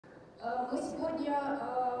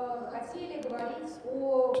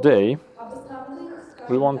Today,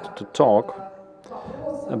 we want to talk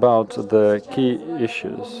about the key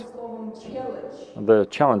issues, the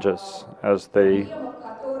challenges, as they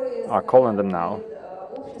are calling them now.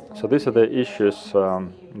 So these are the issues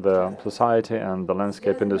the society and the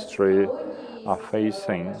landscape industry are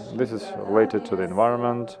facing. This is related to the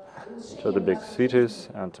environment, to the big cities,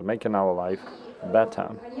 and to making our life better.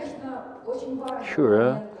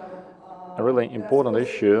 Sure, a really important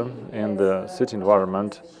issue in the city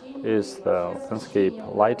environment is the landscape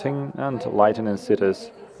lighting and lighting in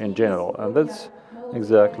cities in general, and that's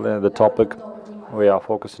exactly the topic we are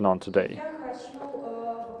focusing on today.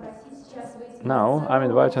 Now, I'm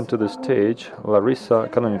inviting to the stage Larisa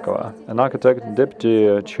Kanunnikova, an architect,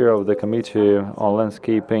 deputy chair of the Committee on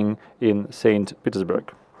Landscaping in St.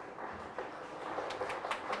 Petersburg.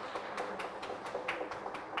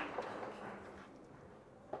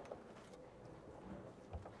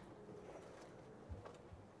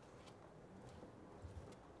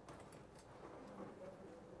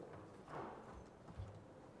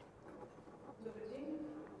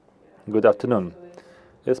 Good afternoon.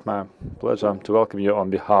 It's my pleasure to welcome you on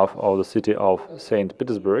behalf of the city of St.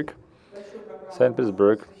 Petersburg. St.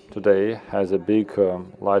 Petersburg today has a big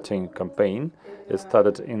lighting campaign. It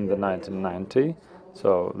started in the 1990s.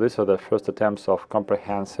 So these are the first attempts of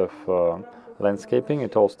comprehensive landscaping.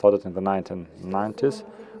 It all started in the 1990s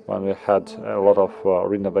when we had a lot of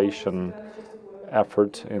renovation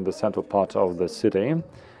effort in the central part of the city.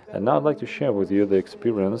 And now I'd like to share with you the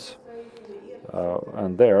experience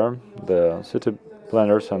and there the city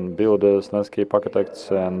planners and builders, landscape architects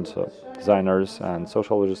and designers and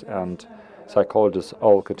sociologists and psychologists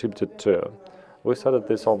all contributed to. We started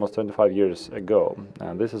this almost 25 years ago,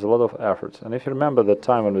 and this is a lot of effort. And if you remember the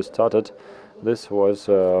time when we started, this was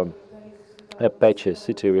a patchy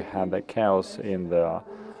city. We had the chaos in the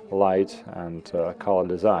light and color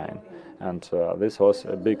design, and this was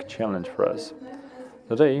a big challenge for us.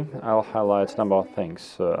 Today, I'll highlight a number of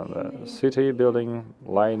things, the city building,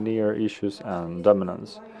 linear issues, and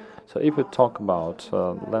dominance. So if we talk about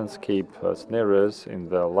landscape scenarios in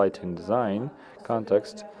the lighting design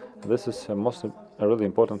context, this is a really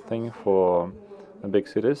important thing for the big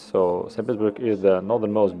cities. So St. Petersburg is the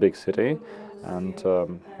northernmost big city, and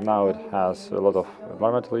now it has a lot of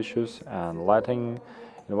environmental issues and lighting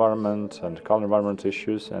environment and color environment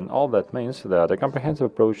issues, and all that means that a comprehensive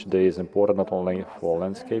approach today is important not only for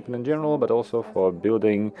landscaping in general, but also for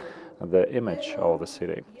building the image of the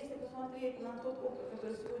city.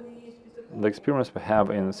 The experience we have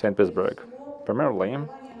in St. Petersburg, primarily,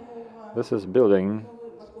 this is building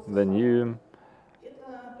the new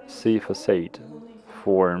sea facade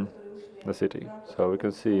for the city. So we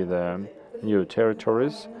can see the new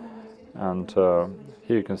territories, and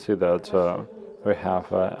here you can see that we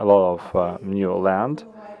have a lot of new land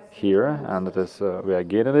here, and it is we are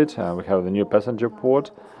gaining it. We have the new passenger port,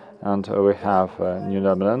 and we have new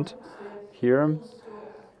dominant here.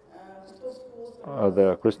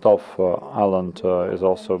 The Christoph Island is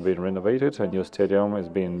also being renovated. A new stadium is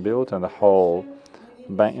being built, and the whole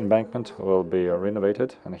embankment will be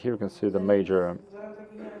renovated. And here you can see the major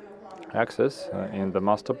access in the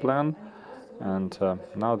master plan, and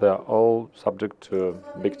now they are all subject to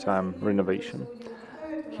big-time renovation.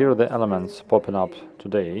 Here are the elements popping up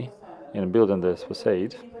today in building this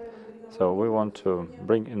facade. So we want to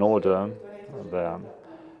bring in order the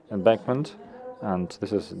embankment, and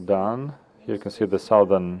this is done. Here you can see the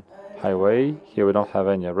southern highway. Here we don't have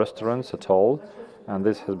any restaurants at all, and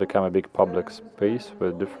this has become a big public space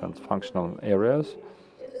with different functional areas.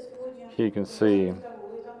 Here you can see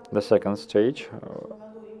the second stage.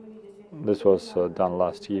 This was done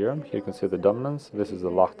last year. Here you can see the dominance. This is the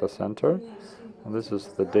Lachta Center, and this is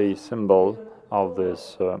the day symbol of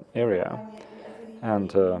this area.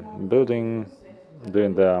 And building,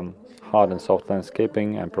 doing the hard and soft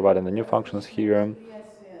landscaping and providing the new functions here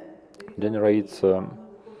generates a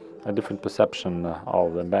different perception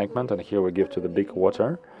of the embankment. And here we give to the big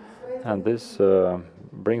water, and this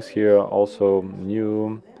brings here also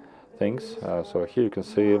new things. So here you can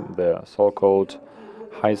see the so-called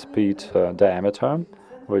high-speed diameter,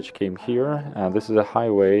 which came here, and this is a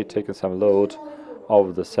highway taking some load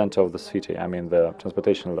of the center of the city, I mean the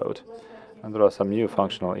transportation load. And there are some new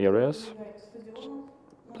functional areas,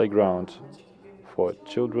 playground for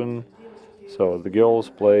children, so the girls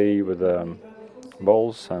play with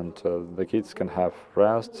balls, and the kids can have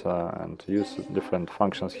rest and use different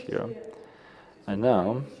functions here. And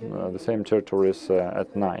now the same territory is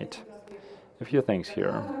at night. A few things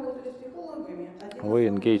here. We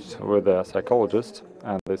engaged with a psychologist,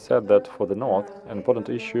 and they said that for the North, an important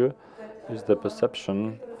issue is the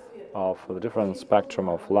perception of the different spectrum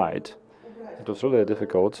of light. It was really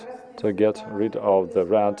difficult to get rid of the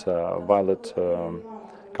red, violet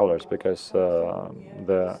colors because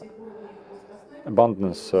the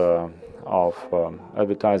abundance of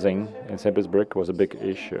advertising in St. Petersburg was a big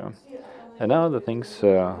issue. And now the things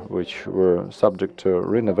which were subject to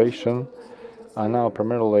renovation are now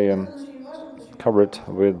primarily covered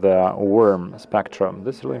with the warm spectrum.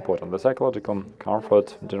 This is really important. The psychological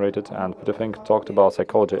comfort generated, and Peter Fink talked about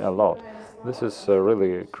psychology a lot. This is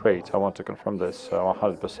really great. I want to confirm this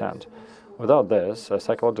 100%. Without this,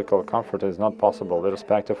 psychological comfort is not possible,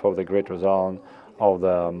 irrespective of the great result of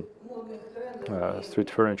the street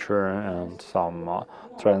furniture and some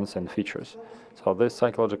trends and features. So this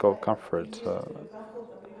psychological comfort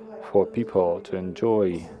for people to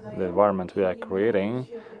enjoy the environment we are creating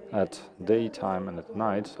at daytime and at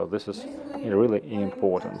night, so this is really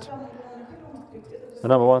important. The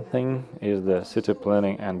number one thing is the city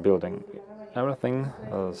planning and building. Everything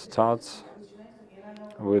starts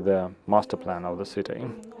with the master plan of the city.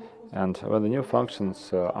 And when the new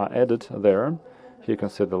functions are added there, here you can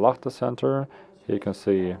see the Laughter Center, here you can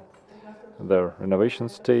see the renovation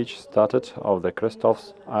stage started of the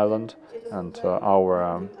Krestov's Island and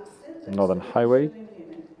our Northern Highway.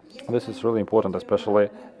 This is really important, especially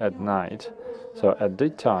at night. So at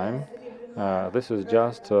daytime, this is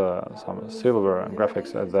just some silver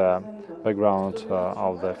graphics at the background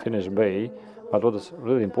of the Finnish Bay. But what is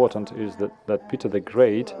really important is that Peter the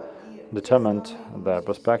Great determined the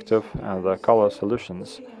perspective and the color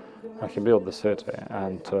solutions when he built the city.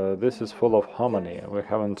 And this is full of harmony. We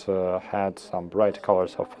haven't had some bright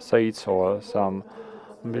colors of facades or some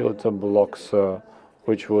built blocks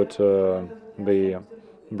which would be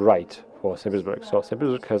bright for St. Petersburg. So St.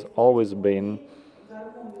 Petersburg has always been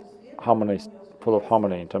harmony, full of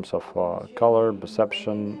harmony in terms of color,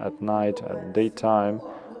 perception at night, at daytime,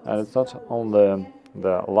 and it's not only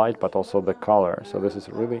the light but also the color. So this is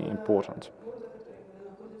really important.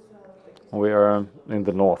 We are in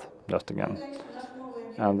the north just again,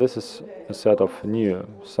 and this is a set of new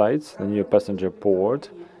sites, the new passenger port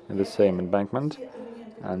in the same embankment,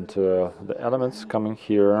 and the elements coming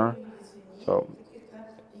here. So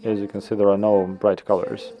as you can see, there are no bright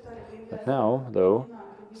colors. But now, though,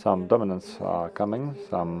 some dominants are coming,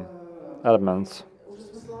 some elements,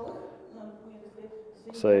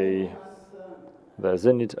 say the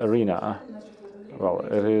Zenit Arena. Well,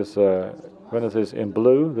 it is when it is in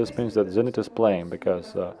blue, this means that Zenit is playing,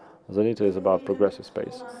 because Zenit is about progressive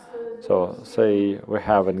space. So say we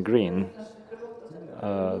have in green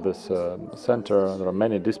this center, there are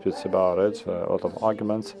many disputes about it, a lot of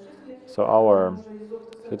arguments. So our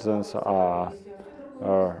citizens are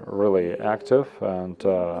really active, and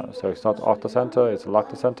so it's not Octa Center, it's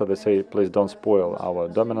Lacta Center. They say, please don't spoil our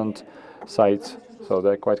dominant sites, so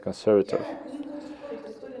they're quite conservative.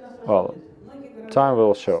 Well, time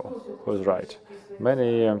will show who's right.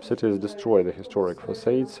 Many cities destroy the historic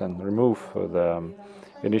facades and remove the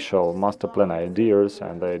initial master plan ideas,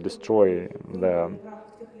 and they destroy the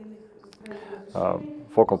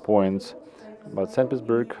focal points. But St.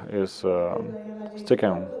 Petersburg is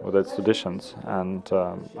sticking with its traditions, and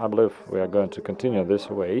I believe we are going to continue this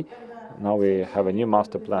way. Now we have a new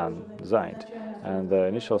master plan designed, and the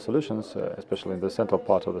initial solutions, especially in the central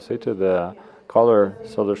part of the city, the color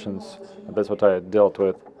solutions, that's what I dealt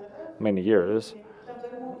with many years,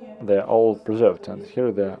 they're all preserved. And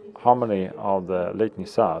here the harmony of the Letny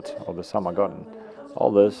Sad, of the summer garden.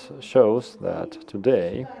 All this shows that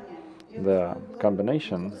today the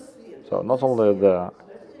combination, so not only the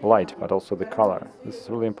light but also the color, this is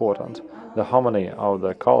really important. The harmony of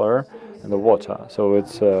the color and the water, so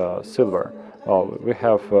it's silver. Well, we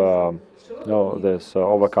have this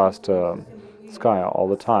overcast sky all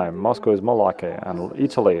the time. Moscow is more lucky, and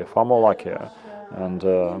Italy far more luckier. And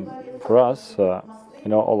for us,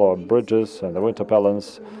 all our bridges and the winter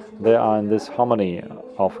palace, they are in this harmony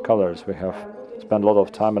of colors. We have spent a lot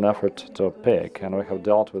of time and effort to pick, and we have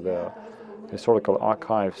dealt with the historical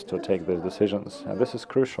archives to take these decisions, and this is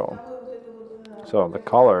crucial. So the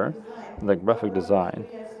color, the graphic design,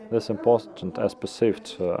 this is important as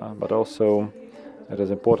perceived, but also it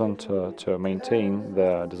is important to maintain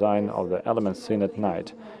the design of the elements seen at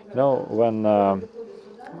night. When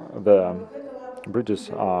the bridges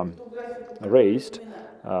are raised,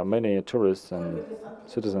 many tourists and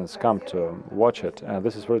citizens come to watch it, and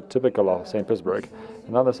this is very typical of St. Petersburg.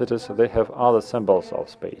 In other cities, they have other symbols of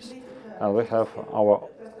space, and we have our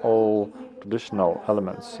all traditional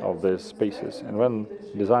elements of these spaces. And when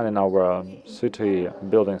designing our city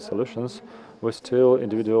building solutions, we still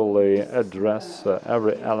individually address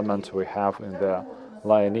every element we have in the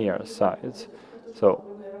linear sides. So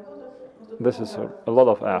this is a lot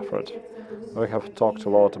of effort. We have talked a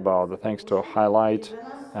lot about the things to highlight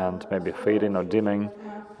and maybe fading or dimming,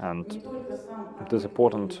 and it is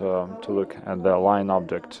important to look at the line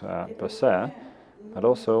object per se, but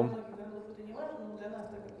also,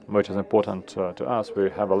 which is important to us, we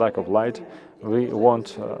have a lack of light. We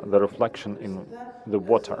want the reflection in the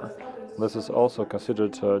water. This is also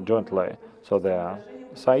considered jointly, so the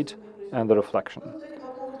sight and the reflection.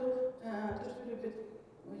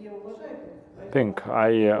 Pink,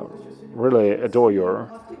 I really adore your.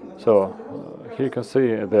 So here you can see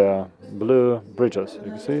the blue bridges.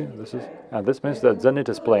 You can see this is, and this means that Zenit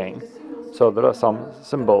is playing. So there are some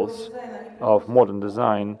symbols of modern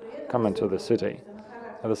design coming to the city.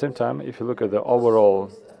 At the same time, if you look at the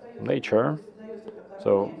overall nature,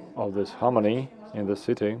 so of this harmony in the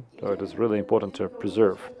city, so it is really important to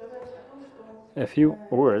preserve. A few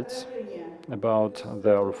words about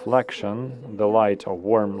the reflection, the light or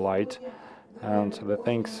warm light, and the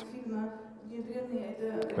things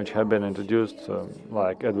which have been introduced,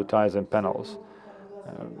 like advertising panels.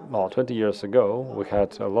 Well, 20 years ago, we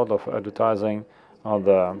had a lot of advertising on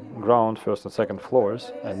the ground, first and second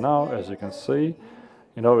floors, and now, as you can see,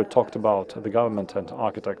 we talked about the government and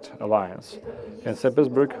architect alliance. In St.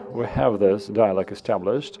 Petersburg, we have this dialogue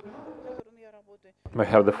established. We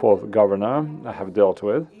have the fourth governor I have dealt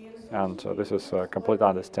with, and this is a complete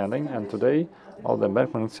understanding. And today, all the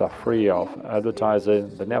embankments are free of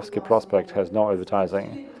advertising. The Nevsky Prospect has no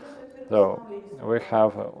advertising. So we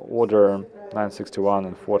have Order 961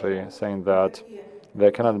 and 40 saying that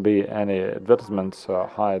there cannot be any advertisements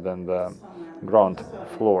higher than the ground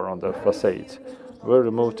floor on the facades. We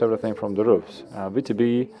removed everything from the roofs.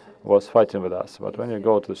 VTB was fighting with us, but when you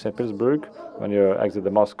go to St. Petersburg, when you exit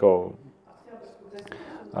the Moscow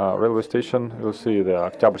railway station, you'll see the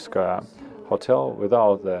Oktyabrskaya hotel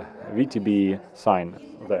without the VTB sign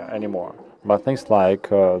there anymore. But things like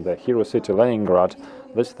the hero city Leningrad,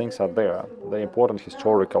 these things are there. They're important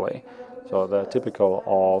historically, so they're typical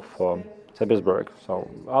of St. Petersburg. So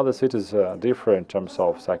other cities differ in terms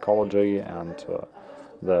of psychology and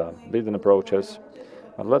the building approaches.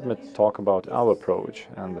 But let me talk about our approach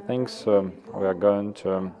and the things we are going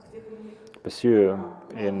to pursue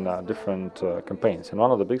in different campaigns. And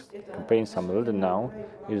one of the big campaigns I'm leading now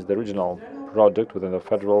is the regional project within the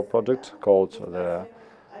federal project called the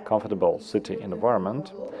Comfortable City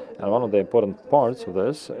Environment. And one of the important parts of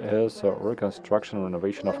this is reconstruction and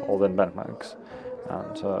renovation of all the embankments.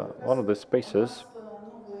 And one of the spaces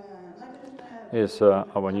is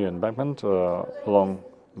our new embankment along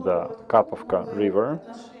the Karpovka River,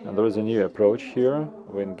 and there is a new approach here.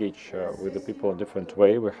 We engage with the people in a different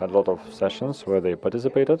way. We had a lot of sessions where they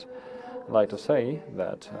participated. I'd like to say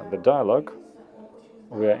that the dialogue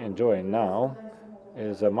we are enjoying now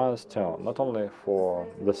is a milestone, not only for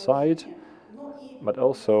the site, but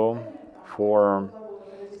also for,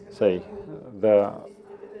 say, the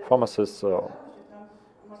pharmacist's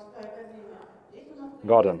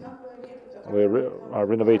garden. We are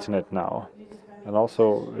renovating it now. And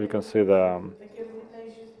also you can see the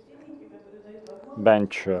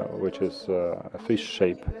bench, which is a fish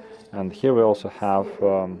shape. And here we also have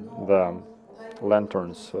the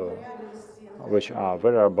lanterns, which are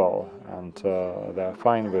variable, and they're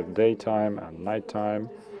fine with daytime and nighttime.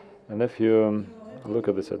 And if you look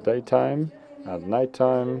at this at daytime, at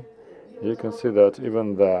nighttime, you can see that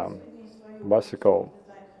even the bicycle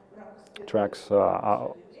tracks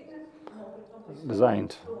are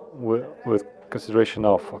designed with consideration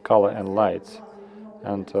of color and lights,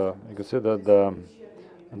 and you can see that the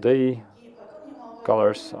day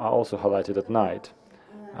colors are also highlighted at night.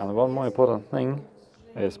 And one more important thing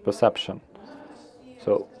is perception.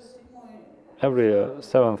 So every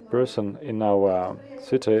seventh person in our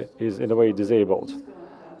city is in a way disabled.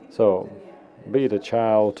 So be it a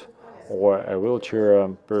child or a wheelchair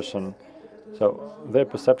person, so their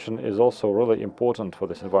perception is also really important for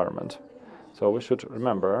this environment. So we should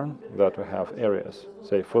remember that we have areas,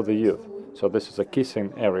 say, for the youth. So this is a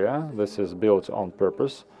kissing area. This is built on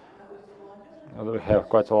purpose. We have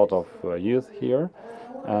quite a lot of youth here,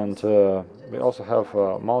 and we also have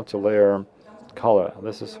multi-layer color.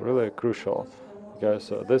 This is really crucial,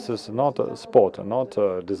 because this is not a spot, not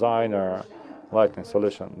a designer lighting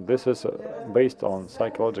solution. This is based on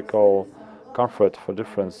psychological comfort for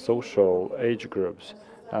different social age groups,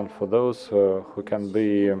 and for those who can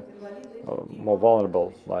be more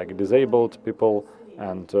vulnerable, like disabled people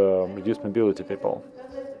and reduced mobility people.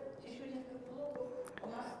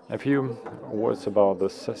 A few words about the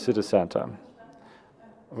city center.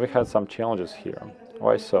 we had some challenges here.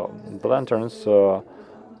 Why so? The lanterns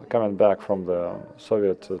coming back from the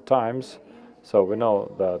Soviet times, so we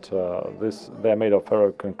know that they're made of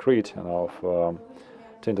ferroconcrete and of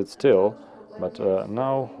tinted steel, but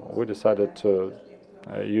now we decided to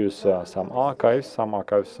use some archives. Some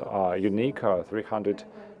archives are unique, 300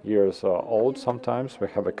 years old sometimes. We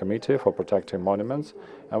have a committee for protecting monuments,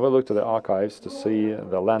 and we looked at the archives to see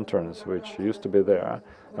the lanterns which used to be there.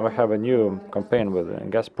 And we have a new campaign with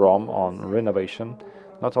Gazprom on renovation,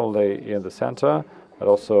 not only in the center, but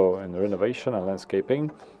also in renovation and landscaping.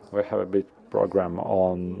 We have a big program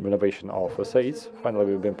on renovation of facades. Finally,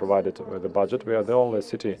 we've been provided with a budget. We are the only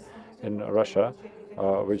city in Russia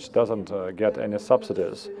which doesn't get any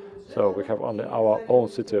subsidies. So we have only our own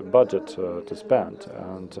city budget to spend.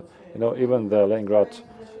 And even the Leningrad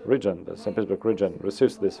region, the St. Petersburg region,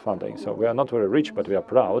 receives this funding. So we are not very rich, but we are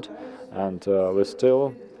proud, and we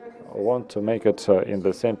still want to make it in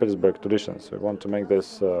the St. Petersburg traditions. We want to make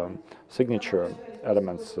this signature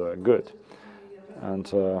elements good. And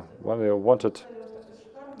when we wanted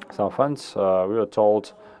some funds, we were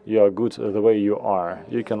told, "You are good the way you are.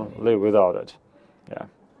 You can live without it." Yeah.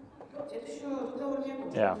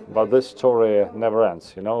 Yeah, but this story never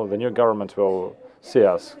ends. The new government will see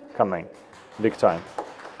us coming, big time.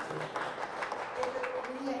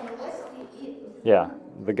 Yeah,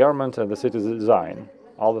 the government and the city's design,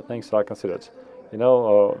 all the things are considered.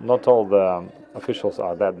 Not all the officials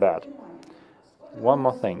are that bad. One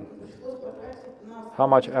more thing. How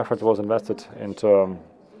much effort was invested into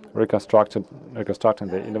reconstructing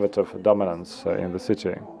the innovative dominance in the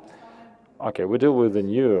city? Okay, we deal with the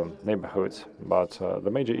new neighborhoods, but the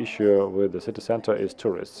major issue with the city center is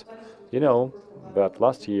tourists. You know that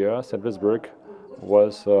last year St. Petersburg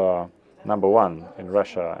was #1 in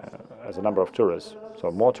Russia as a number of tourists, so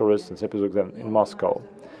more tourists in St. Petersburg than in Moscow.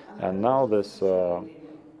 And now this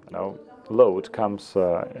load comes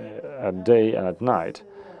at day and at night,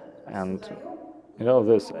 and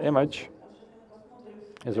this image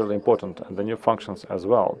is really important, and the new functions as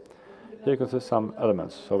well. Here you can see some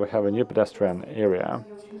elements. So we have a new pedestrian area.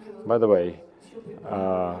 By the way,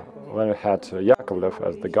 when we had Yakovlev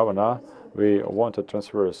as the governor, we wanted to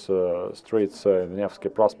transverse streets in the Nevsky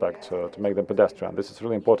Prospect to make them pedestrian. This is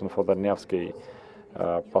really important for the Nevsky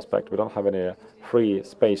Prospect. We don't have any free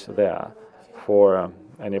space there for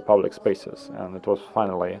any public spaces, and it was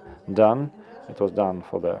finally done. It was done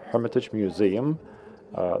for the Hermitage Museum.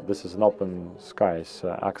 This is an open skies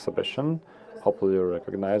exhibition. Hopefully you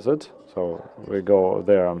recognize it. So we go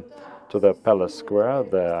there to the Palace Square,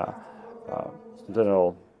 the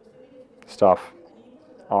General Staff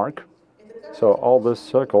Arc. So all these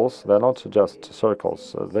circles, they're not just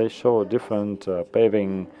circles. They show different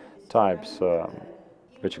paving types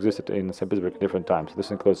which existed in St. Petersburg at different times.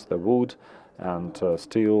 This includes the wood and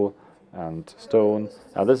steel and stone.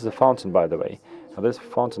 And this is a fountain, by the way. And this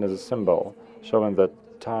fountain is a symbol showing that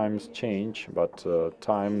times change, but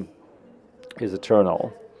time is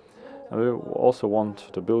eternal. And we also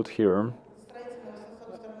want to build here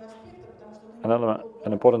an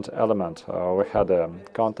important element. We had a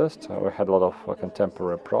contest, we had a lot of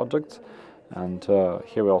contemporary projects, and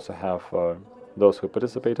here we also have those who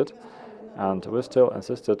participated, and we still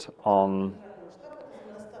insisted on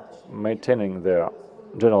maintaining the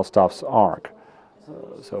General Staff's arc.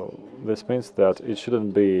 So this means that it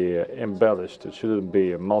shouldn't be embellished, it shouldn't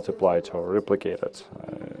be multiplied or replicated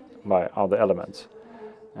by other elements.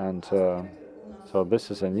 And so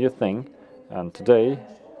this is a new thing, and today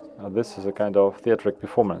this is a kind of theatric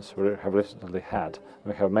performance we have recently had.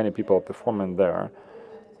 We have many people performing there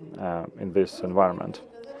in this environment.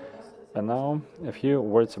 And now a few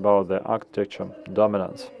words about the architecture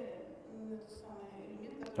dominance.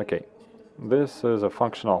 Okay, this is a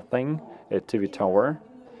functional thing, a TV tower.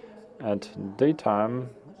 At daytime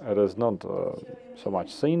it is not so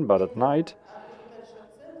much seen, but at night,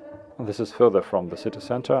 this is further from the city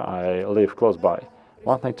center. I live close by.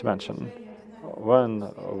 One thing to mention: when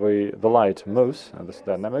the light moves, and this is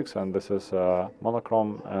dynamics, and this is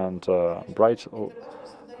monochrome and bright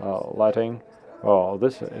lighting. Well,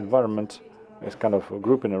 this environment is kind of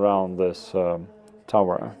grouping around this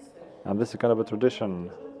tower, and this is kind of a tradition.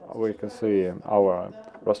 We can see our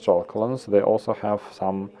rostral columns. They also have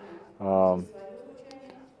some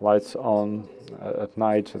lights on at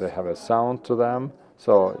night. They have a sound to them.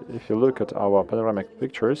 So if you look at our panoramic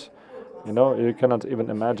pictures, you cannot even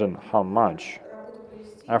imagine how much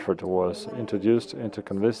effort was introduced into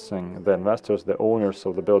convincing the investors, the owners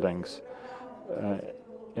of the buildings,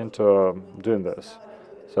 into doing this.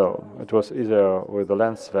 So it was easier with the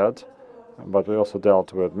Landsved, but we also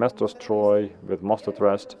dealt with Mestrostroy, with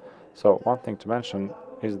Mostotrest. So one thing to mention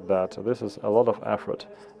is that this is a lot of effort.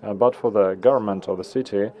 But for the government of the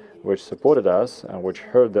city, which supported us and which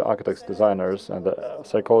heard the architects, designers, and the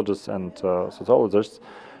psychologists and sociologists,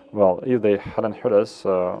 well, if they hadn't heard us,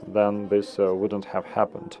 then this wouldn't have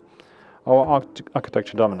happened. Our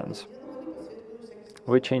architecture dominance.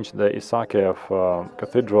 We changed the Isakiev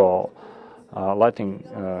cathedral lighting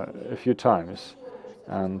a few times,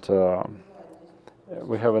 and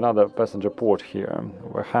we have another passenger port here.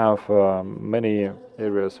 We have many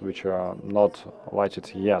areas which are not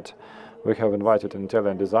lighted yet. We have invited an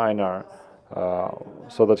Italian designer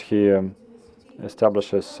so that he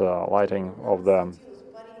establishes lighting of the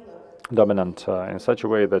dominant in such a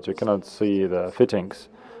way that you cannot see the fittings.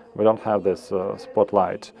 We don't have this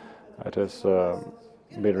spotlight. It is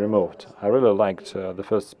been removed. I really liked the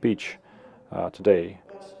first speech today.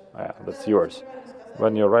 That's yours.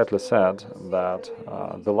 When you rightly said that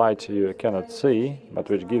the light you cannot see, but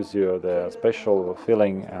which gives you the special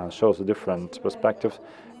feeling and shows a different perspective,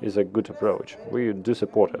 is a good approach. We do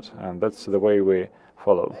support it, and that's the way we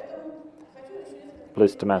follow.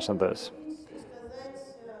 Pleased to mention this.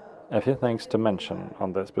 A few things to mention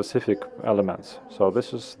on the specific elements. So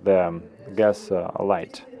this is the gas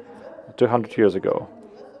light 200 years ago,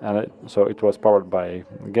 and so it was powered by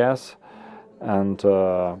gas, and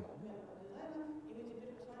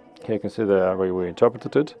here you can see the way we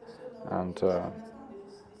interpreted it, and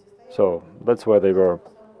so that's where they were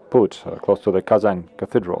put, close to the Kazan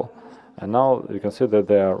Cathedral. And now you can see that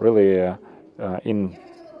they are really in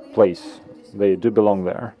place. They do belong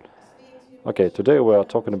there. Okay, today we are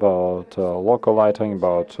talking about local lighting,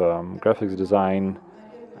 about graphics design,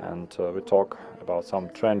 and we talk about some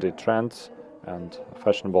trendy trends and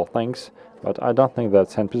fashionable things. But I don't think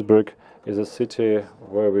that St. Petersburg is a city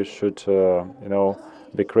where we should,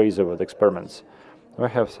 be crazy with experiments. We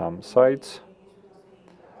have some sites.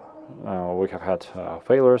 We have had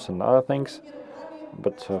failures and other things.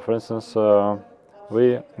 But for instance,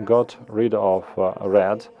 we got rid of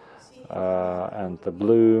red and the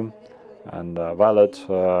blue and violet,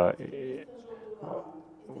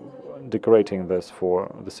 decorating this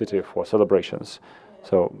for the city for celebrations.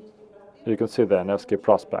 So you can see the Nevsky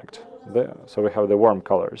Prospect. So we have the warm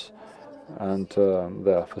colors, and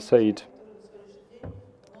the facade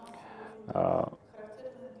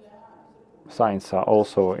signs are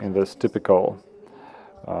also in this typical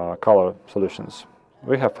color solutions.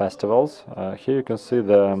 We have festivals. Here you can see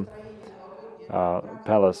the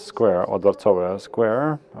Palace Square or Dvortsovaya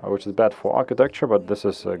Square, which is bad for architecture, but this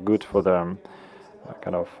is good for the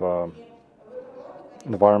kind of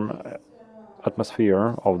environment,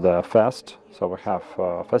 atmosphere of the fest. So we have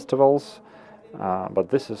festivals, but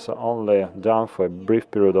this is only done for a brief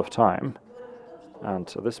period of time, and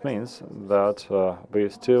this means that we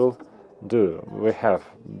still do. We have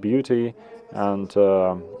beauty, and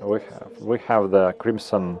we have the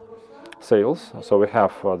crimson sails, so we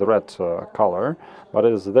have the red color, but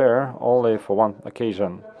it is there only for one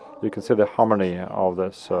occasion. You can see the harmony of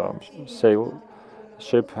this sail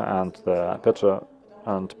ship and the Petra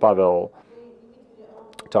and Pavel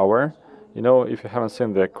tower. You know, if you haven't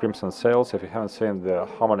seen the crimson sails, if you haven't seen the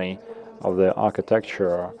harmony of the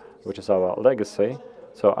architecture, which is our legacy,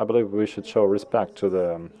 so I believe we should show respect to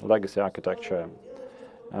the legacy architecture.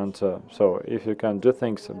 And so if you can do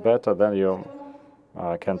things better, then you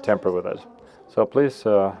can tamper with it. So please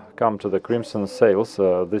come to the Crimson Sails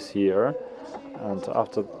this year, and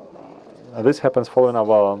after this happens following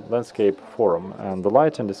our landscape forum and the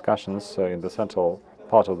lighting discussions in the central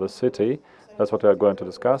part of the city. That's what we are going to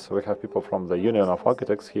discuss. We have people from the Union of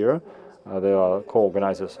Architects here. They are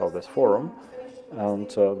co-organizers of this forum, and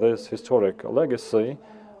this historic legacy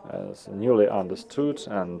is newly understood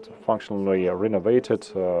and functionally renovated,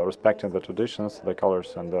 respecting the traditions, the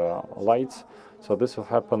colors and the lights. So this will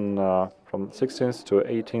happen from 16th to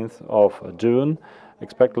 18th of June,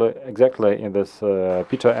 exactly in this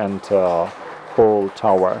Peter and Paul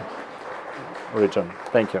Tower region.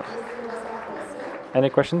 Thank you. Any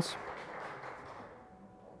questions?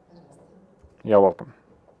 You're welcome.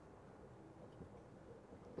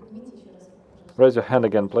 Raise your hand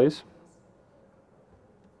again, please.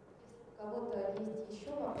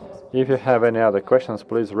 If you have any other questions,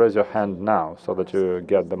 please raise your hand now so that you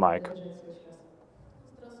get the mic.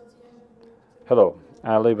 Hello,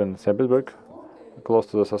 I live in St. Petersburg, close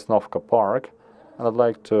to the Sosnovka Park, and I'd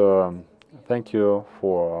like to thank you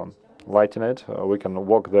for lighting it. We can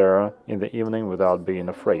walk there in the evening without being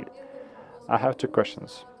afraid. I have two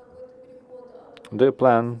questions. Do you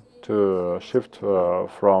plan to shift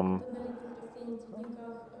from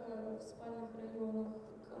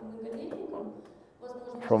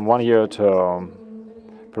one year to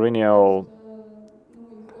perennial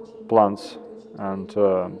plants, and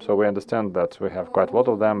so we understand that we have quite a lot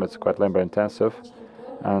of them. It's quite labor intensive,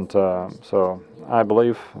 and so I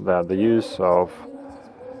believe that the use of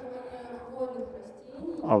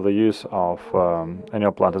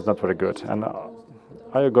annual plant is not very good. And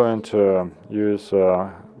are you going to use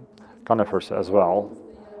conifers as well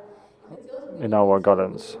in our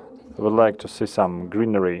gardens? We would like to see some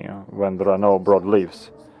greenery when there are no broad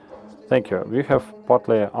leaves. Thank you. We have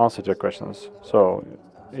partly answered your questions. So,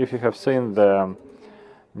 if you have seen the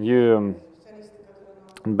new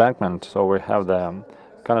embankment, so we have the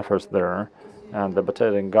conifers there, and the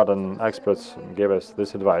botanic garden experts gave us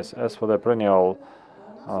this advice. As for the perennial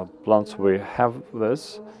plants, we have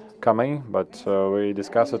this coming, but we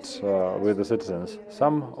discuss it with the citizens.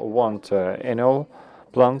 Some want annual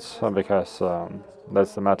plants because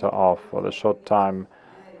that's the matter of the short time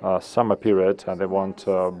summer period, and they want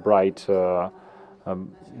bright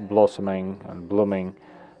blossoming and blooming,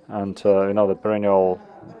 and the perennial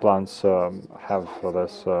plants have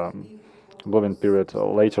this blooming period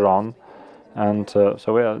later on, and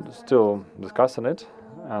so we are still discussing it.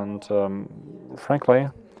 And frankly,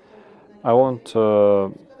 I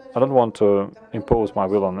don't want to impose my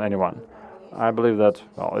will on anyone. I believe that,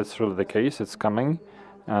 well, it's really the case. It's coming,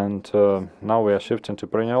 and now we are shifting to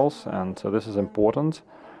perennials, and this is important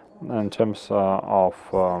in terms of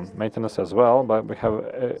maintenance as well. But we have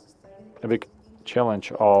a big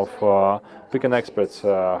challenge of picking experts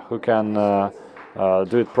who can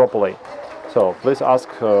do it properly. So please ask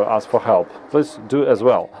us for help. Please do as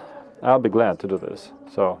well. I'll be glad to do this.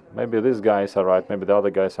 So maybe these guys are right, maybe the other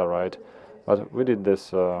guys are right, but we did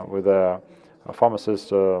this with a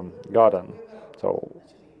pharmacist garden. So,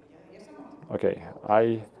 okay,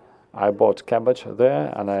 I bought cabbage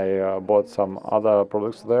there, and I bought some other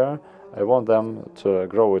products there. I want them to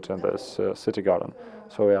grow it in this city garden.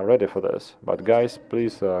 So we are ready for this. But guys,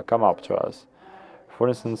 please come up to us. For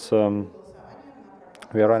instance,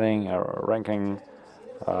 we are running a ranking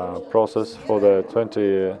process for the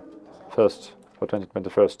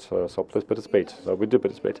 2021, so please participate. So we do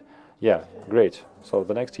participate. Yeah, great. So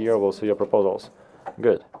the next year we'll see your proposals.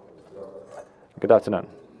 Good. Good afternoon.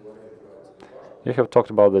 You have talked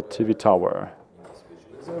about the TV tower,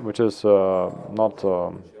 which is not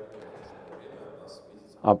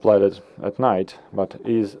applied at night, but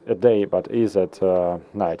is at day, but is at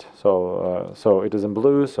night. So so it is in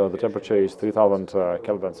blue. So the temperature is 3,000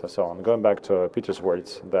 kelvins and so on. Going back to Peter's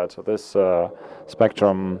words, that this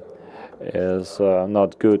spectrum is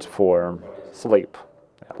not good for sleep.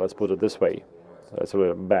 Yeah, let's put it this way. It's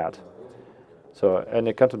really bad. So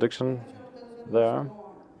any contradiction there?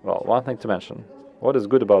 Well, one thing to mention. What is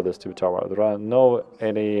good about this TV tower? There are no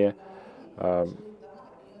any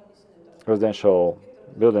residential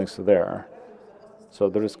buildings there. So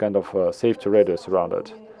there is kind of a safety radius around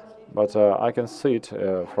it. But I can see it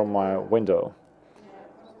from my window.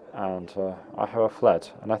 And I have a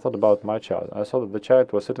flat, and I thought about my child. I saw that the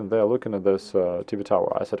child was sitting there looking at this TV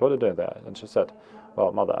tower. I said, "What are you doing there?" And she said,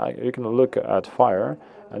 "Well, mother, you can look at fire,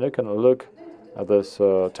 and you can look at this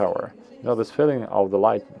tower. You know, this feeling of the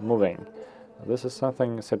light moving. This is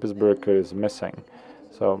something St. Petersburg is missing.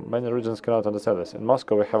 So many regions cannot understand this. In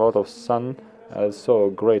Moscow, we have a lot of sun. It's so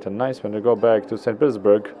great and nice. When you go back to St.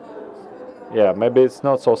 Petersburg, yeah, maybe it's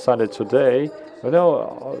not so sunny today. But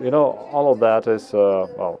all of that is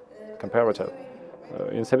well, comparative.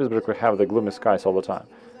 In St. Petersburg, we have the gloomy skies all the time,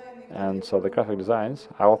 and so the graphic designs.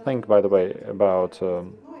 I will think, by the way, about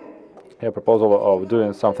a proposal of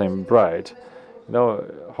doing something bright.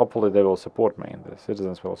 Hopefully they will support me. The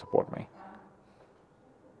citizens will support me.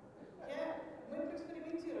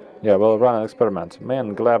 Yeah, we'll run an experiment. Me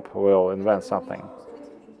and Gleb will invent something.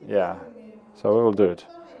 Yeah, so we will do it.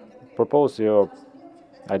 Propose your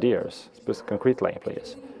ideas, concretely,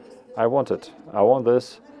 please. I want it. I want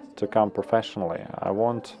this to come professionally. I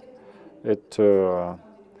want it to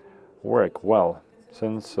work well,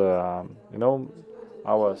 since our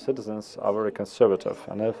citizens are very conservative,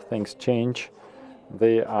 and if things change,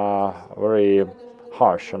 they are very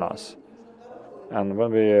harsh on us. And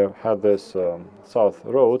when we had this South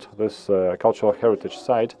Road, this cultural heritage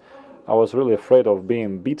site, I was really afraid of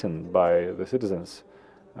being beaten by the citizens.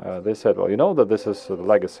 They said, well, you know that this is a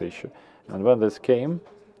legacy issue. And when this came,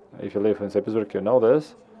 if you live in St. Petersburg, you know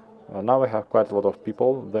this. Now we have quite a lot of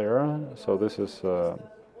people there, so this is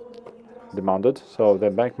demanded. So the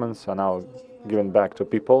embankments are now given back to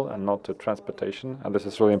people and not to transportation. And this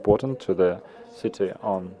is really important to the city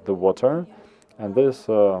on the water. And this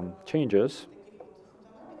changes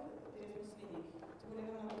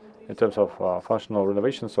in terms of functional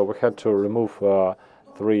renovation. So we had to remove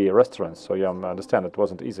 3 restaurants. So you understand it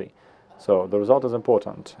wasn't easy. So the result is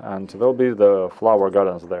important, and there'll be the flower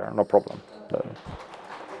gardens there, no problem.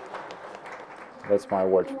 That's my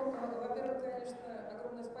word.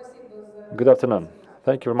 Good afternoon.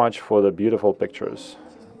 Thank you very much for the beautiful pictures.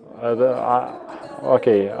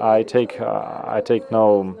 Okay, I take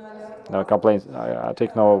no complaints. I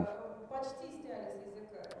take no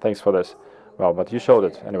thanks for this. Well, but you showed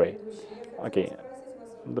it anyway. Okay,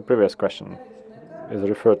 the previous question is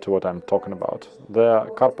referred to what I'm talking about. The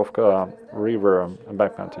Karpovka River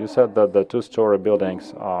embankment. You said that the two-story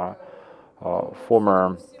buildings are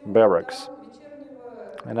former barracks,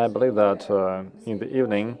 and I believe that in the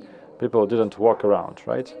evening people didn't walk around,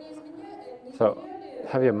 right? So,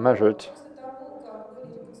 have you measured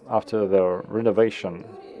after the renovation?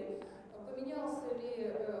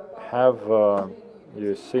 Have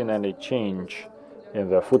you seen any change in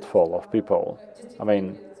the footfall of people? I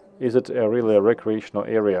mean, is it a really a recreational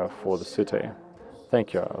area for the city?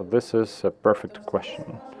 Thank you. This is a perfect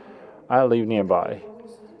question. I live nearby,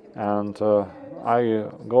 and I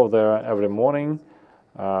go there every morning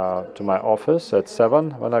to my office at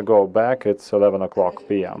 7. When I go back, it's 11 o'clock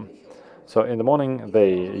p.m. So in the morning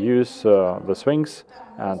they use the swings,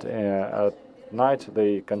 and at night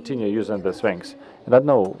they continue using the swings. And I don't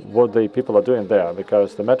know what the people are doing there,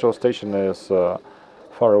 because the metro station is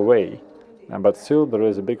far away, but still there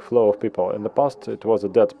is a big flow of people. In the past it was a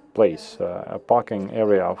dead place, a parking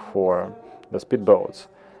area for the speedboats.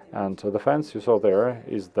 And the fence you saw there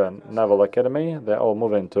is the Naval Academy. They're all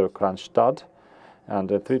moving to Kronstadt,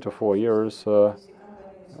 and in 3 to 4 years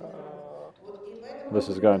this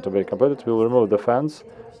is going to be completed. We'll remove the fence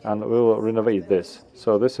and we'll renovate this.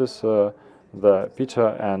 So this is the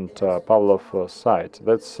Peter and Pavlov site.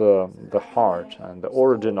 That's the heart and the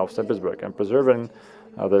origin of St. Petersburg, and preserving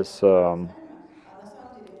this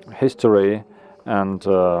history and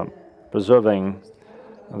preserving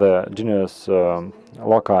the genius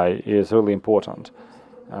loci is really important.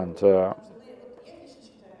 And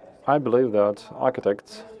I believe that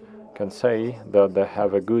architects can say that they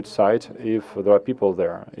have a good site if there are people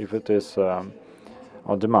there, if it is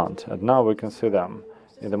on demand. And now we can see them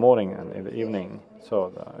in the morning and in the evening.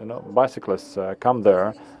 So bicyclists come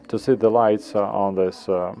there to see the lights on this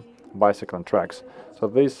bicycling tracks. So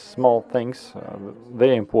these small things,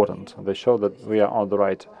 they're important. They show that we are on the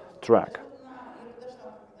right track.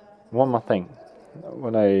 One more thing.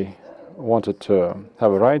 When I wanted to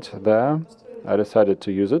have a ride there, I decided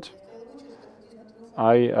to use it.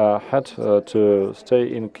 I had to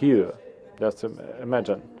stay in queue. Just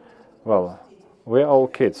imagine. Well, we're all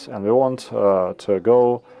kids and we want to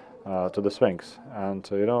go to the swings. And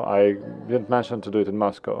I didn't mention to do it in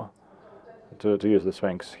Moscow, to use the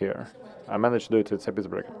swings here. I managed to do it in St.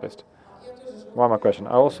 Petersburg at least. One more question.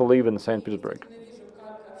 I also live in St. Petersburg,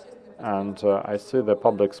 and I see the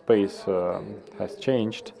public space has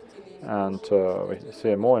changed, and we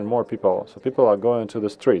see more and more people. So people are going to the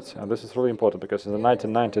streets, and this is really important, because in the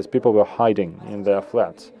 1990s people were hiding in their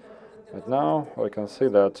flats. But now we can see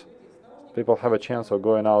that people have a chance of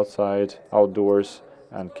going outside, outdoors,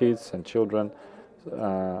 and kids and children.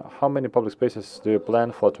 How many public spaces do you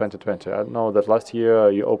plan for 2020? I know that last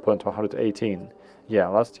year you opened 118. Yeah,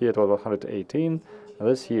 last year it was 118.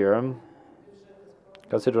 This year,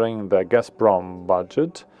 considering the Gazprom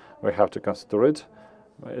budget, we have to consider it.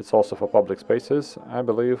 It's also for public spaces. I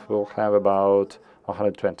believe we'll have about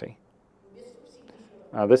 120.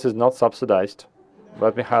 This is not subsidized.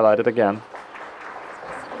 Let me highlight it again.